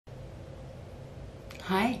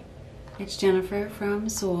Hi, it's Jennifer from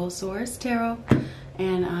Soul Source Tarot,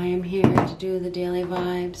 and I am here to do the daily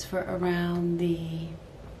vibes for around the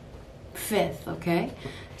 5th, okay?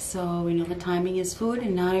 So we know the timing is food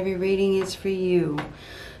and not every reading is for you.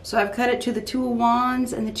 So I've cut it to the Two of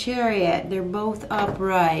Wands and the Chariot. They're both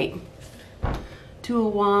upright. Two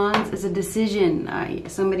of Wands is a decision.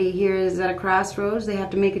 Somebody here is at a crossroads. They have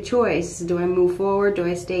to make a choice. Do I move forward? Do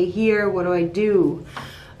I stay here? What do I do?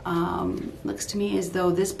 Looks to me as though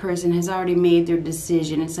this person has already made their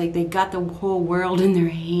decision. It's like they got the whole world in their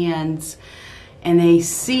hands and they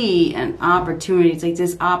see an opportunity. It's like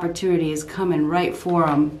this opportunity is coming right for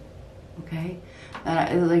them. Okay?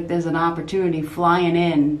 Like there's an opportunity flying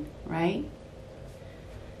in, right?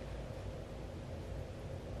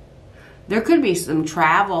 There could be some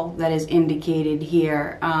travel that is indicated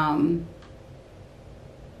here.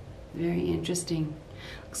 Very interesting.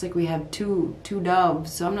 Looks like we have two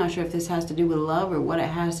doves, so I'm not sure if this has to do with love or what it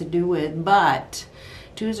has to do with, but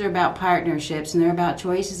twos are about partnerships, and they're about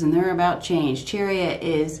choices, and they're about change. Chariot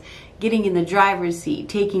is getting in the driver's seat,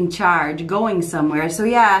 taking charge, going somewhere. So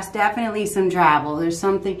yes, definitely some travel. There's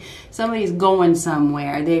somebody's going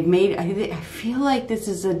somewhere. They've made, I feel like this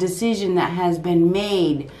is a decision that has been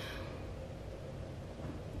made.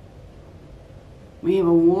 We have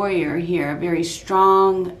a warrior here, a very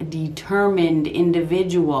strong, determined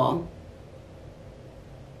individual.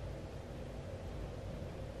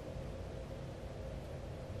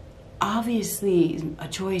 Obviously, a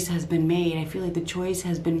choice has been made. I feel like the choice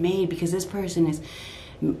has been made because this person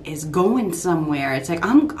is going somewhere. It's like,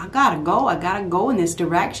 I gotta go in this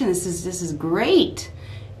direction. This is great.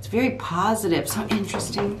 It's very positive, so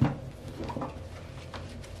interesting.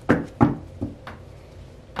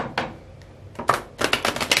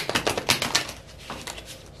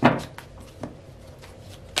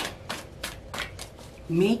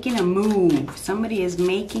 Making a move. Somebody is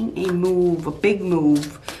making a move, a big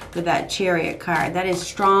move for that Chariot card. That is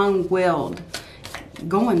strong-willed.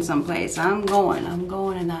 Going someplace. I'm going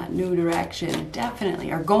in that new direction.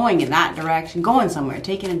 Definitely. Or going in that direction. Going somewhere.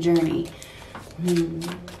 Taking a journey.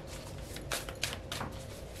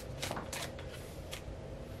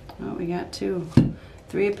 Oh, we got two.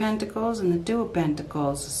 Three of Pentacles and the Two of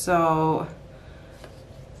Pentacles. So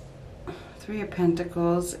Three of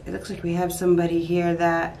Pentacles. It looks like we have somebody here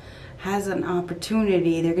that has an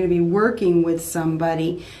opportunity. They're going to be working with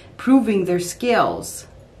somebody, proving their skills.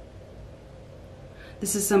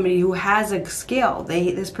 This is somebody who has a skill.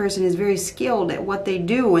 This person is very skilled at what they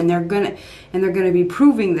do, and they're gonna be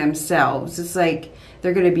proving themselves. It's like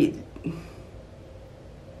they're going to be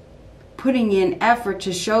putting in effort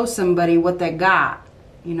to show somebody what they got.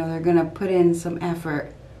 You know, they're going to put in some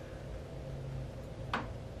effort.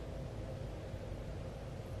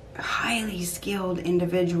 Highly skilled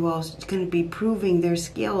individuals going to be proving their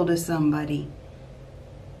skill to somebody.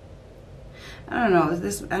 I don't know.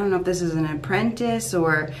 I don't know if this is an apprentice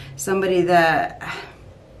or somebody that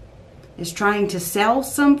is trying to sell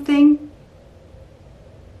something.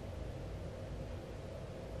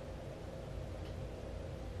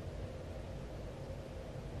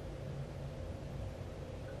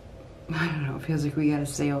 I don't know. It feels like we got a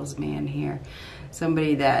salesman here.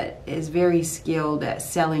 Somebody that is very skilled at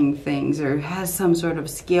selling things or has some sort of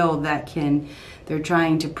skill that they're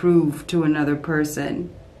trying to prove to another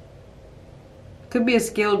person. Could be a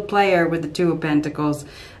skilled player with the Two of Pentacles.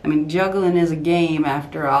 I mean, juggling is a game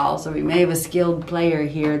after all. So we may have a skilled player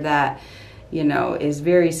here that, you know, is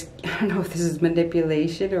very, I don't know if this is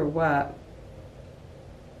manipulation or what.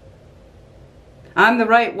 I'm the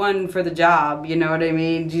right one for the job, you know what I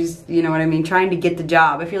mean? Just, you know what I mean? Trying to get the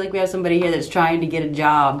job. I feel like we have somebody here that's trying to get a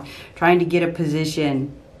job, trying to get a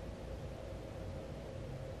position.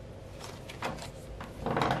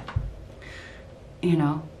 You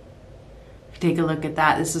know, take a look at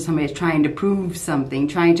that. This is somebody that's trying to prove something,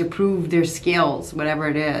 trying to prove their skills, whatever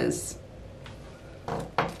it is.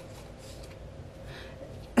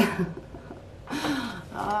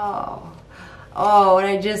 Oh, what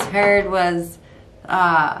I just heard was,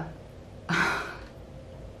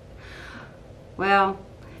 well,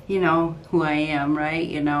 you know who I am, right?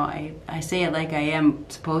 You know, I say it like I am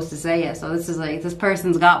supposed to say it. So this is like, this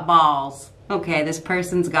person's got balls. Okay, this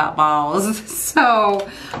person's got balls. So,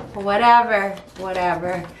 whatever. That's what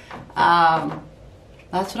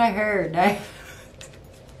I heard.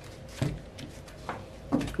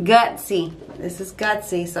 Gutsy. This is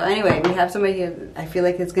gutsy. So anyway, we have somebody here, I feel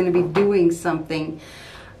like it's going to be doing something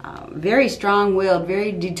very strong-willed,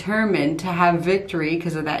 very determined to have victory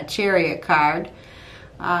because of that Chariot card.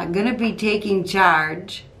 Going to be taking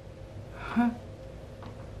charge.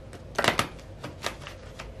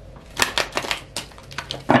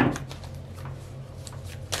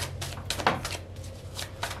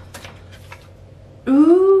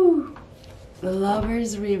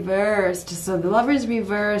 Lovers reversed. So the lovers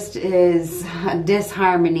reversed is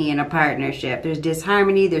disharmony in a partnership. There's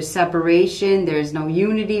disharmony, there's separation, there's no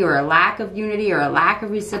unity or a lack of unity or a lack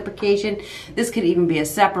of reciprocation. This could even be a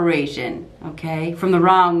separation, okay, from the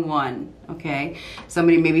wrong one, okay?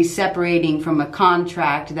 Somebody may be separating from a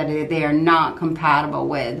contract that they are not compatible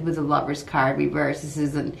with the Lovers card reversed. This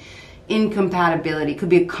is an incompatibility. It could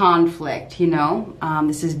be a conflict, you know?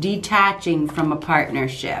 This is detaching from a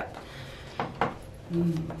partnership.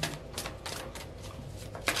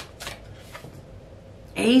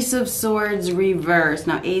 Ace of Swords reversed.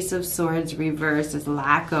 Now, Ace of Swords reversed is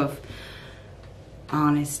lack of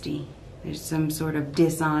honesty. There's some sort of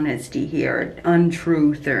dishonesty here,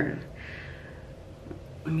 untruth, or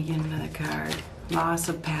let me get another card. Loss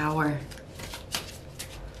of power.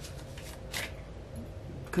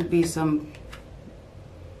 Could be some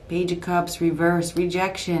Page of Cups reverse,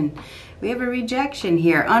 rejection. We have a rejection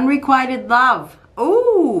here. Unrequited love.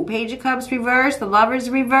 Ooh, Page of Cups reversed. The Lovers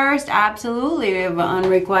reversed. Absolutely, we have an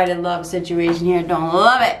unrequited love situation here. Don't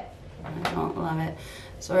love it. I don't love it.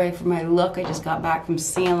 Sorry for my look. I just got back from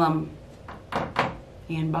Salem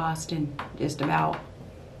and Boston just about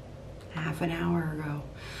half an hour ago.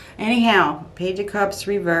 Anyhow, Page of Cups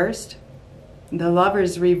reversed. The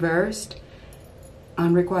Lovers reversed.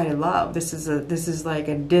 Unrequited love. This is like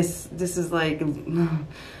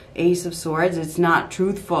Ace of Swords. It's not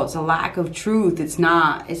truthful. It's a lack of truth. It's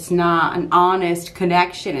not an honest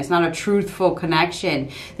connection. It's not a truthful connection.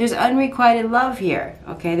 There's unrequited love here.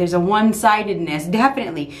 Okay, there's a one-sidedness.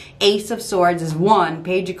 Definitely. Ace of Swords is one.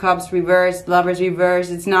 Page of Cups reversed. Lovers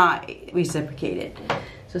reversed. It's not reciprocated.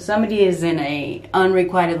 So somebody is in a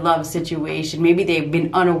unrequited love situation. Maybe they've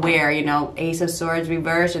been unaware, you know, Ace of Swords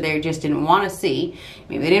reversed, or they just didn't want to see.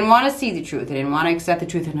 Maybe they didn't want to see the truth. They didn't want to accept the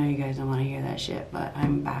truth. I know you guys don't want to hear that shit, but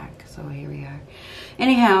I'm back. So here we are.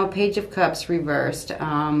 Anyhow, Page of Cups reversed.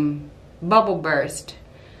 Bubble burst.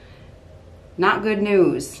 Not good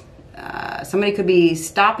news. Somebody could be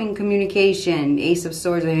stopping communication. Ace of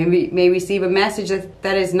Swords. They may receive a message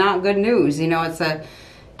that is not good news. You know, it's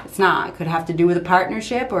not. It could have to do with a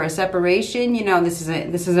partnership or a separation. You know, this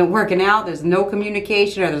isn't working out. There's no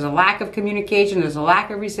communication, or there's a lack of communication. There's a lack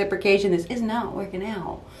of reciprocation. This is not working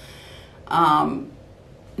out.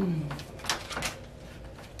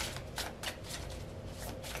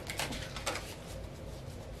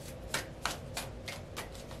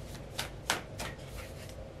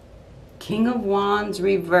 King of Wands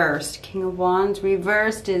reversed. King of Wands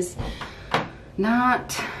reversed is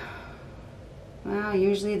not... Well,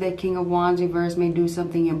 usually the King of Wands reverse may do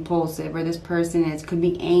something impulsive, or this person could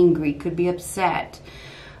be angry, could be upset,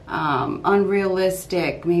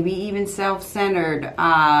 unrealistic, maybe even self-centered,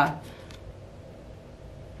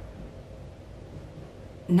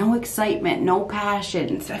 no excitement, no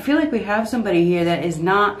passion. So I feel like we have somebody here that is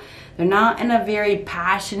not, they're not in a very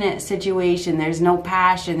passionate situation. There's no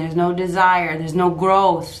passion, there's no desire, there's no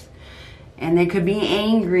growth. And they could be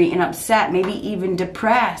angry and upset, maybe even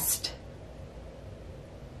depressed.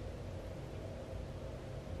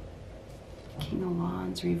 King of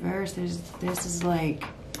Wands reversed. This is like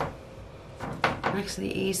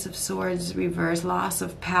actually Ace of Swords reversed. Loss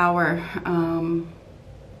of power.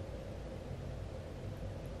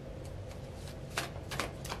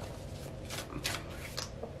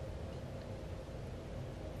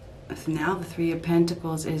 Now the Three of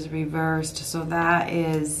Pentacles is reversed, so that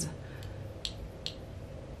is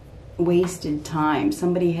wasted time.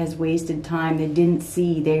 Somebody has wasted time. They didn't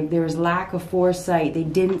see. There was lack of foresight. They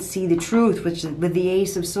didn't see the truth, which is with the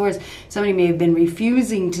Ace of Swords. Somebody may have been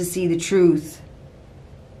refusing to see the truth,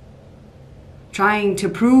 trying to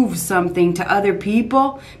prove something to other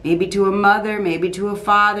people, maybe to a mother, maybe to a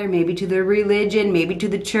father, maybe to the religion, maybe to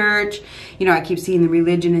the church. You know, I keep seeing the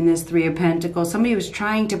religion in this Three of Pentacles. Somebody was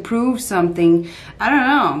trying to prove something. I don't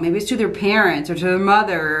know. Maybe it's to their parents or to their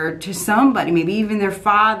mother or to somebody, maybe even their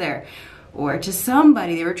father or to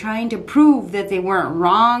somebody. They were trying to prove that they weren't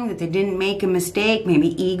wrong, that they didn't make a mistake.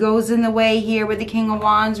 Maybe ego's in the way here with the King of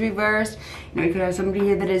Wands reversed. You know, you could have somebody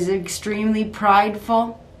here that is extremely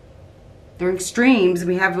prideful. They're extremes.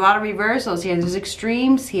 We have a lot of reversals here. There's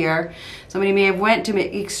extremes here. Somebody may have went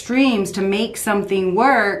to extremes to make something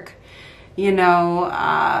work, you know,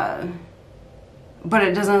 but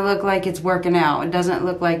it doesn't look like it's working out. It doesn't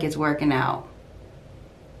look like it's working out.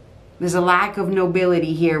 There's a lack of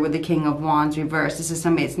nobility here with the King of Wands reversed. This is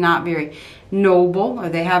somebody that's not very noble, or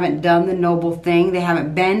they haven't done the noble thing. They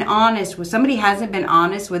haven't been honest with, somebody hasn't been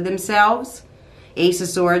honest with themselves. Ace of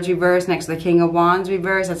Swords reversed next to the King of Wands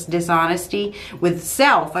reversed. That's dishonesty with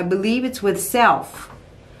self. I believe it's with self.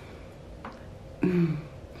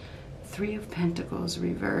 Three of Pentacles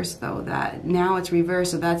reversed, though. That now it's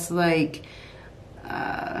reversed, so that's like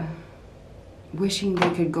wishing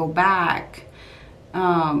they could go back.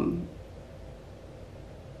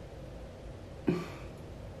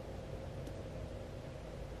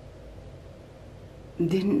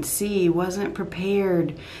 Didn't see, wasn't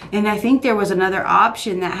prepared. And I think there was another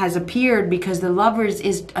option that has appeared, because the Lovers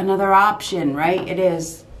is another option, right? It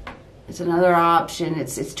is. It's another option.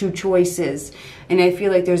 It's two choices. And I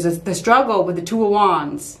feel like there's the struggle with the Two of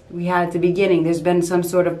Wands we had at the beginning. There's been some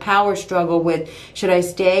sort of power struggle with, should I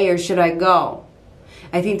stay or should I go?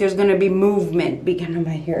 I think there's going to be movement.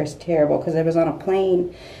 My hair is terrible because I was on a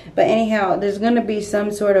plane. But anyhow, there's going to be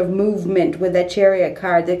some sort of movement with that Chariot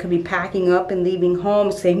card. They could be packing up and leaving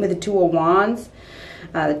home. Same with the Two of Wands.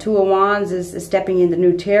 The Two of Wands is stepping into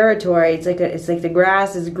new territory. It's like the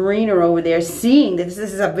grass is greener over there. Seeing that this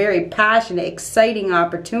is a very passionate, exciting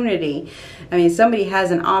opportunity. I mean, somebody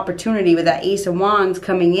has an opportunity with that Ace of Wands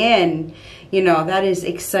coming in. You know, that is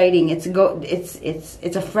exciting. It's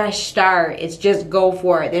a fresh start. It's just go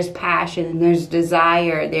for it. There's passion, there's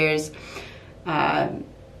desire, there's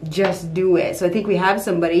just do it. So I think we have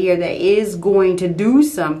somebody here that is going to do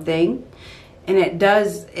something, and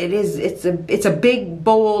it's a big,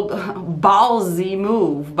 bold, ballsy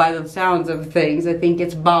move by the sounds of things. I think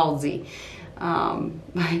it's ballsy.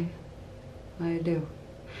 I do.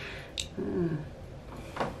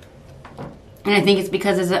 And I think it's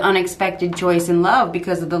because it's an unexpected choice in love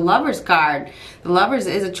because of the Lovers card. The Lovers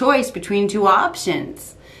is a choice between two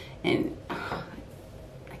options. And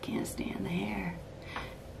I can't stand the hair.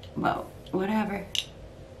 Well, whatever.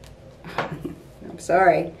 I'm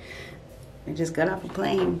sorry. I just got off a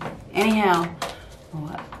plane. Anyhow,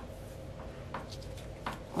 what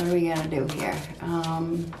do we gotta do here?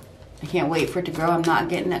 I can't wait for it to grow. I'm not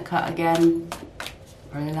getting it cut again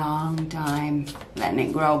for a long time. Letting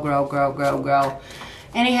it grow, grow, grow, grow, grow.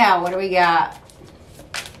 Anyhow, what do we got?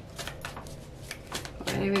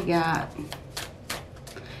 What do we got?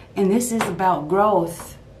 And this is about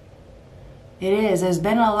growth. It is. There's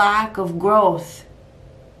been a lack of growth.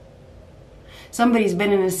 Somebody's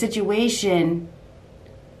been in a situation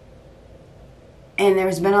and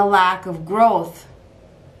there's been a lack of growth.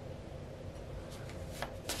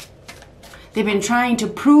 They've been trying to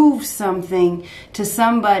prove something to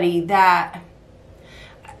somebody that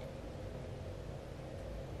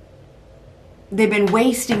they've been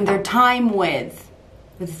wasting their time with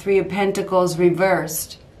the Three of Pentacles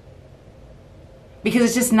reversed. Because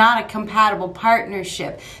it's just not a compatible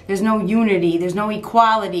partnership. There's no unity. There's no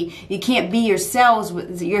equality. You can't be yourself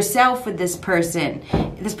with this person.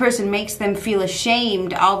 This person makes them feel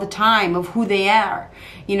ashamed all the time of who they are.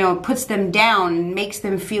 You know, it puts them down and makes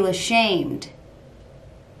them feel ashamed.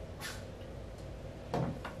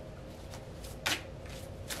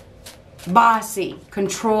 Bossy,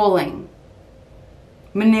 controlling,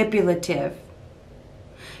 manipulative.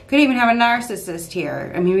 Could even have a narcissist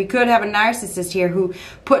here. I mean, we could have a narcissist here who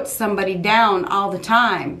puts somebody down all the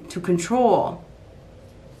time to control.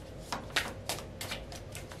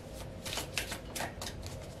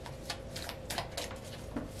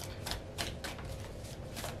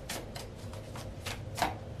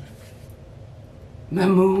 The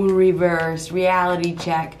Moon reverse, reality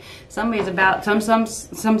check. Somebody's about some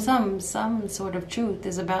sort of truth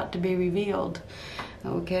is about to be revealed.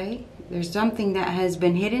 Okay? There's something that has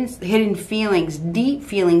been hidden feelings, deep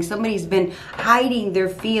feelings. Somebody's been hiding their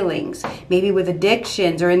feelings, maybe with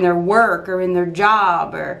addictions or in their work or in their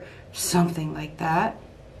job or something like that.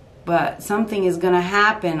 But something is going to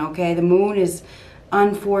happen, okay? The Moon is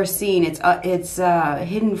unforeseen. It's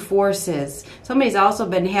hidden forces. Somebody's also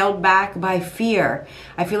been held back by fear.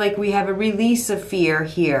 I feel like we have a release of fear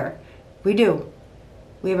here. We do.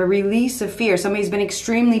 We have a release of fear. Somebody's been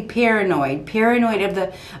extremely paranoid. Paranoid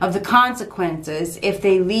of the consequences if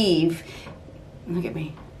they leave. Look at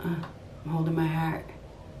me. I'm holding my heart.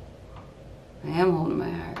 I am holding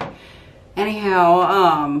my heart.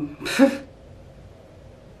 Anyhow,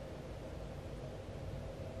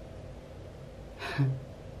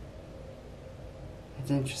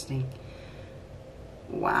 it's interesting.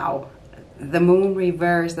 Wow. The Moon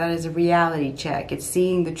reverse, that is a reality check. It's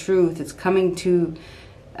seeing the truth. It's coming to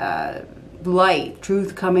light.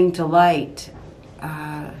 Truth coming to light.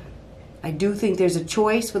 I do think there's a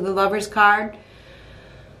choice with the Lovers card.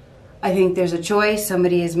 I think there's a choice.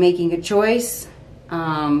 Somebody is making a choice.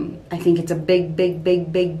 I think it's a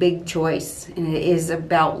big choice. And it is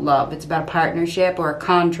about love. It's about a partnership or a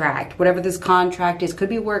contract. Whatever this contract is. Could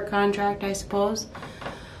be a work contract, I suppose.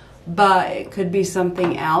 But it could be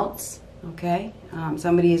something else. Okay,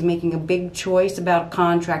 somebody is making a big choice about a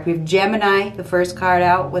contract. We have Gemini, the first card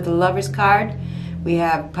out, with the Lover's card. We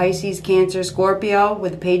have Pisces, Cancer, Scorpio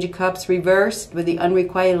with the Page of Cups reversed with the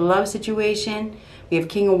unrequited love situation. We have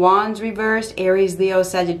King of Wands reversed, Aries, Leo,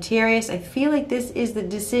 Sagittarius. I feel like this is the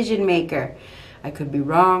decision maker. I could be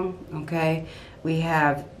wrong, okay? We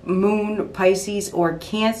have Moon, Pisces, or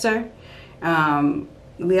Cancer.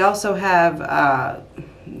 We also have...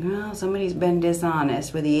 well, somebody's been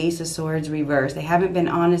dishonest with the Ace of Swords reversed. They haven't been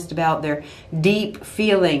honest about their deep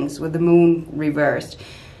feelings with the Moon reversed.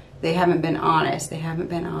 They haven't been honest. They haven't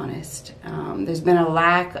been honest. There's been a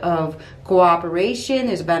lack of cooperation.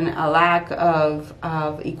 There's been a lack of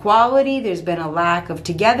equality. There's been a lack of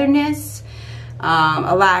togetherness.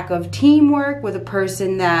 A lack of teamwork with a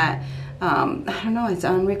person that, I don't know, it's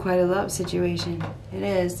an unrequited love situation. It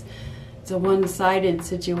is. It's a one-sided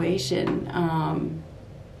situation.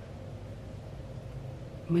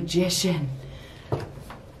 Magician.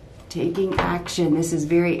 Taking action. This is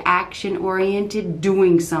very action-oriented,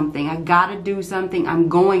 doing something. I gotta do something. I'm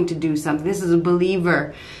going to do something. This is a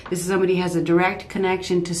believer. This is somebody who has a direct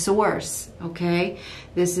connection to source, okay?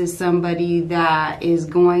 This is somebody that is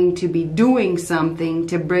going to be doing something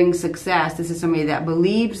to bring success. This is somebody that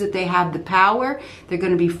believes that they have the power. They're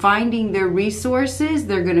going to be finding their resources.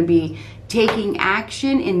 They're going to be taking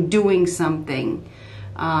action and doing something.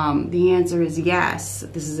 The answer is yes.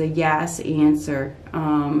 This is a yes answer.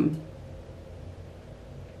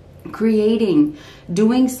 Creating,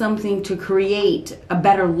 doing something to create a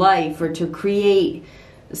better life or to create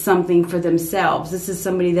something for themselves. This is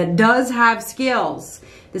somebody that does have skills.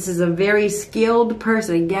 This is a very skilled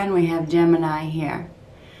person. Again, we have Gemini here.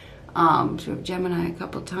 So we have Gemini a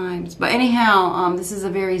couple times. But anyhow, this is a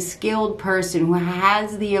very skilled person who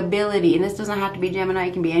has the ability, and this doesn't have to be Gemini,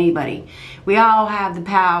 it can be anybody. We all have the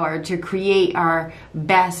power to create our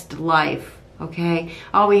best life, okay?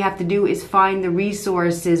 All we have to do is find the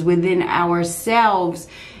resources within ourselves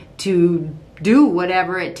to do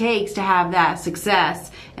whatever it takes to have that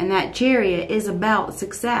success. And that Chariot is about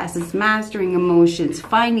success. It's mastering emotions,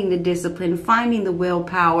 finding the discipline, finding the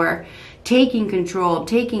willpower, taking control,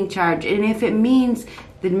 taking charge. And if it means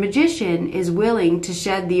the magician is willing to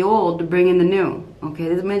shed the old to bring in the new,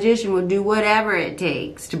 okay? The magician will do whatever it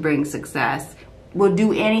takes to bring success, will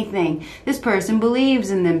do anything. This person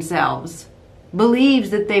believes in themselves,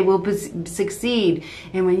 believes that they will succeed.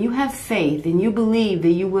 And when you have faith and you believe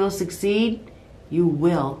that you will succeed, you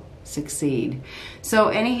will succeed. So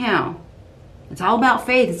anyhow, it's all about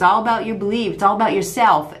faith. It's all about your belief. It's all about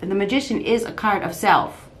yourself. And the magician is a card of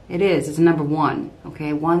self. It is. It's number one.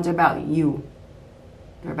 Okay, ones are about you.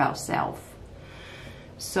 They're about self.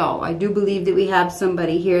 So I do believe that we have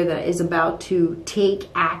somebody here that is about to take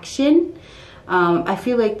action. I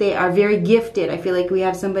feel like they are very gifted. I feel like we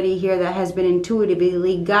have somebody here that has been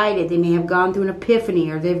intuitively guided. They may have gone through an epiphany,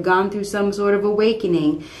 or they've gone through some sort of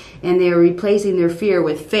awakening, and they're replacing their fear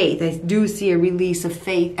with faith. I do see a release of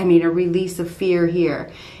faith. I mean, a release of fear here.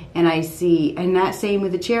 And I see, and that same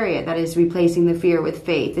with the Chariot, that is replacing the fear with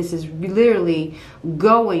faith. This is literally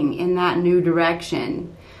going in that new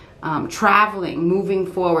direction. Traveling, moving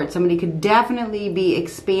forward. Somebody could definitely be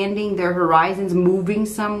expanding their horizons, moving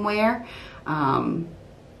somewhere.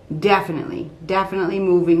 Definitely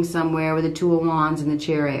moving somewhere with the Two of Wands and the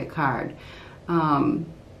Chariot card.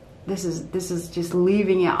 This is just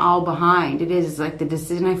leaving it all behind. It is like the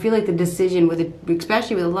decision. I feel like the decision with it,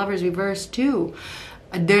 especially with the Lovers reverse too.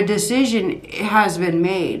 Their decision has been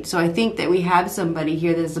made. So I think that we have somebody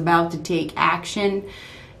here that's about to take action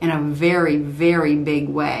in a very, very big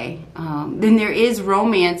way. Then there is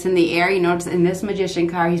romance in the air. You notice in this Magician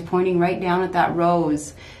card, he's pointing right down at that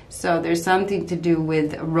rose. So there's something to do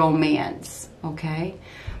with romance, okay?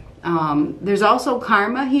 There's also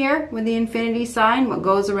karma here with the infinity sign. What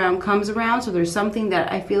goes around comes around. So there's something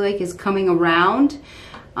that I feel like is coming around.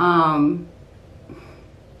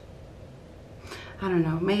 I don't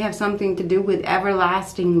know, may have something to do with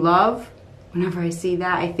everlasting love. Whenever I see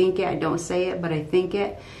that, I think it. I don't say it, but I think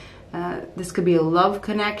it. This could be a love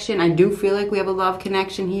connection. I do feel like we have a love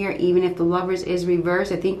connection here, even if the Lovers is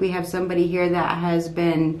reversed. I think we have somebody here that has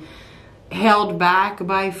been held back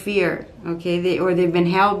by fear, okay? They've been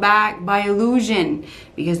held back by illusion,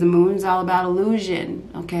 because the Moon's all about illusion,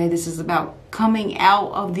 okay? This is about coming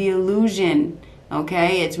out of the illusion,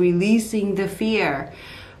 okay? It's releasing the fear.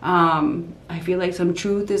 I feel like some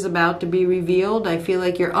truth is about to be revealed. I feel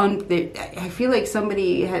like I feel like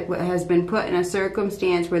somebody has been put in a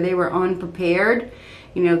circumstance where they were unprepared,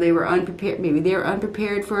 You know, they were unprepared. Maybe they were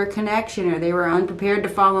unprepared for a connection, or they were unprepared to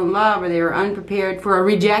fall in love, or they were unprepared for a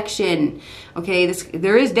rejection. Okay,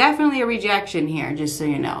 there is definitely a rejection here, just so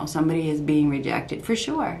you know. Somebody is being rejected for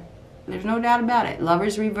sure. There's no doubt about it.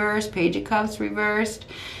 Lovers reversed, Page of Cups reversed.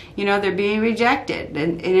 You know, they're being rejected.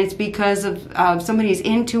 And it's because of somebody's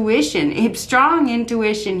intuition, strong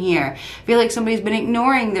intuition here. I feel like somebody's been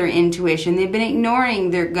ignoring their intuition. They've been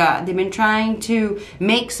ignoring their gut. They've been trying to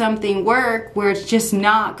make something work where it's just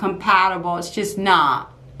not compatible. It's just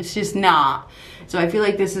not. It's just not. So I feel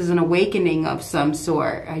like this is an awakening of some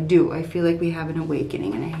sort. I do. I feel like we have an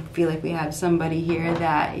awakening. And I feel like we have somebody here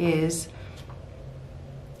that is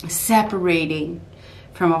separating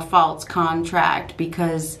from a false contract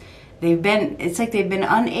because it's like they've been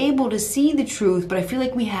unable to see the truth, but I feel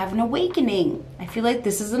like we have an awakening. I feel like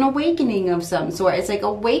this is an awakening of some sort. It's like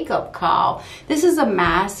a wake-up call. This is a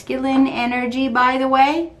masculine energy, by the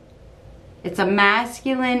way. It's a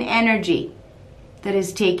masculine energy that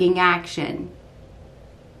is taking action.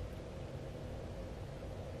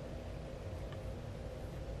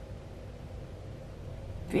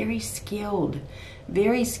 Very skilled.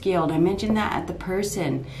 Very skilled. I mentioned that at the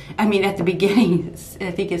beginning.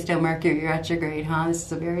 I think it's still Mercury retrograde, huh? This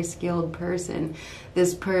is a very skilled person.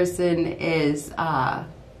 This person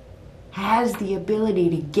has the ability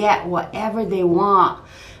to get whatever they want.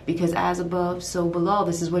 Because as above, so below.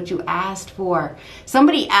 This is what you asked for.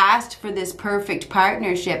 Somebody asked for this perfect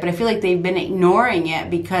partnership, but I feel like they've been ignoring it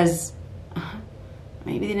because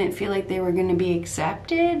maybe they didn't feel like they were going to be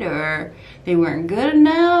accepted, or they weren't good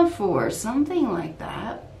enough, or something like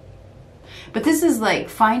that. But this is like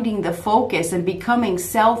finding the focus and becoming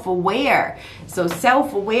self-aware. So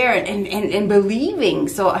self-aware and believing.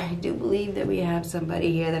 So I do believe that we have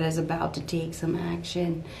somebody here that is about to take some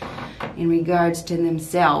action in regards to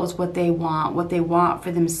themselves, what they want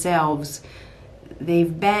for themselves.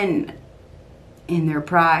 They've been in their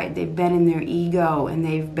pride, they've been in their ego, and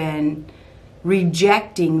they've been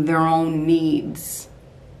rejecting their own needs.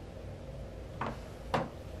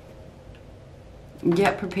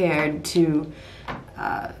 Get prepared to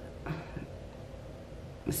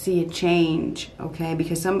see a change, okay?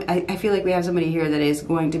 Because I feel like we have somebody here that is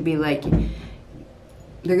going to be like,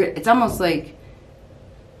 it's almost like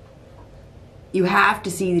you have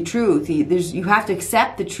to see the truth. You have to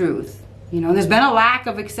accept the truth. You know, there's been a lack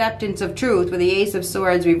of acceptance of truth with the Ace of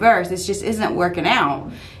Swords reversed. This just isn't working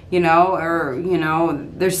out. You know, or, you know,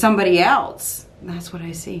 there's somebody else. That's what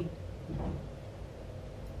I see.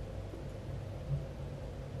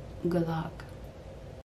 Good luck.